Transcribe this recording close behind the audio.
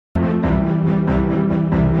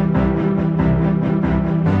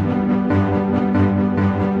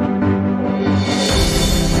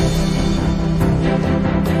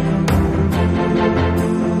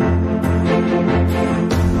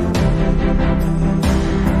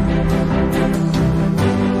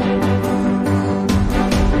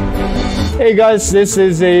Hey guys, this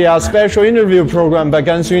is a special interview program by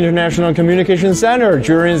Gansu International Communication Center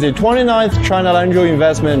during the 29th China Lanzhou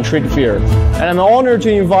Investment and Trade Fair. And I'm honored to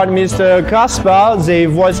invite Mr. Caspar, the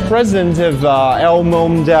Vice President of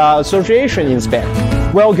Almond Association in Spain.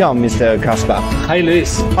 Welcome, Mr. Caspar. Hi,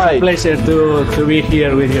 Luis. Hi. Pleasure to be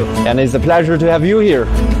here with you. And it's a pleasure to have you here.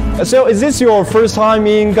 So, is this your first time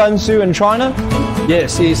in Gansu in China?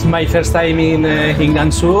 Yes, it's my first time in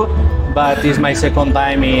Gansu, but it's my second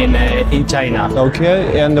time in China.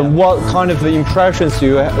 Okay, and what kind of impressions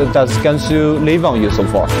does Gansu leave on you so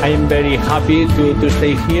far? I'm very happy to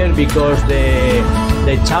stay here because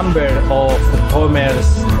the Chamber of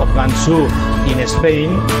Commerce of Gansu in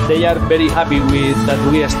Spain, they are very happy with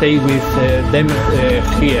that we stay with them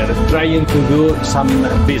here, trying to do some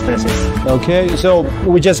businesses. Okay, so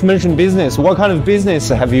we just mentioned business. What kind of business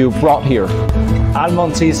have you brought here?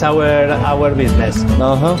 Almonds is our business.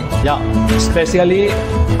 Yeah, especially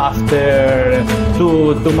after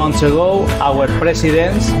two months ago, our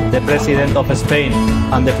presidents, the president of Spain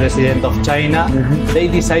and the president of China, they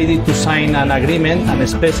decided to sign an agreement, a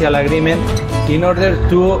special agreement, in order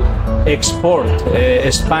to export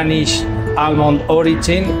Spanish almond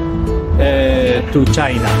origin to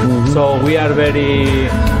China. So we are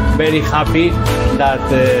very happy that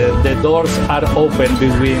the doors are open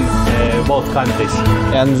between both countries.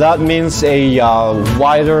 And that means a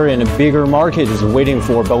wider and a bigger market is waiting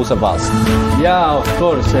for both of us. Yeah, of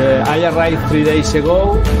course. I arrived 3 days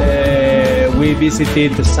ago. We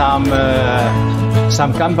visited some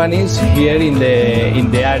companies here in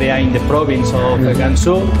the area, in the province of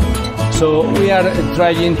Gansu. So we are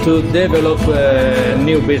trying to develop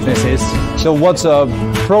new businesses. So what's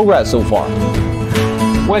progress so far?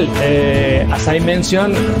 Well, as I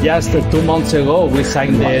mentioned, just 2 months ago we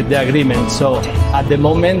signed the agreement. So at the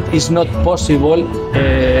moment it's not possible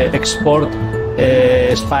export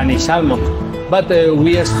Spanish almond. But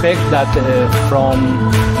we expect that from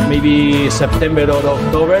maybe September or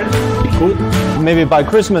October we could. Maybe by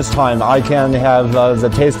Christmas time I can have the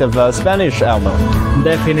taste of Spanish almond.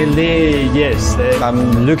 Definitely, yes.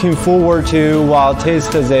 I'm looking forward to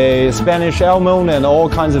taste the Spanish almond and all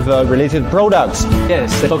kinds of related products. Yes,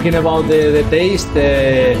 talking about the taste,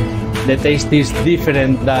 the taste is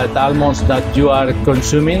different than almonds that you are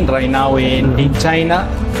consuming right now in China.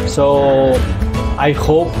 So I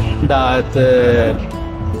hope that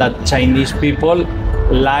that Chinese people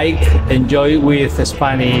enjoy with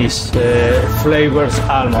Spanish flavors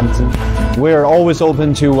almonds. We're always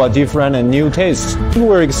open to different and new tastes.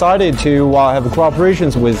 We're excited to have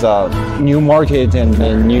cooperations with new market and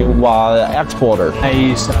new exporter.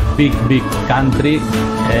 It's a big country,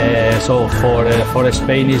 so for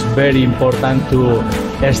Spain it's very important to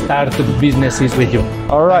start businesses with you.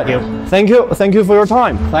 All right. Thank you for your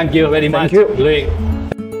time. Thank you very much. Thank you. Louis.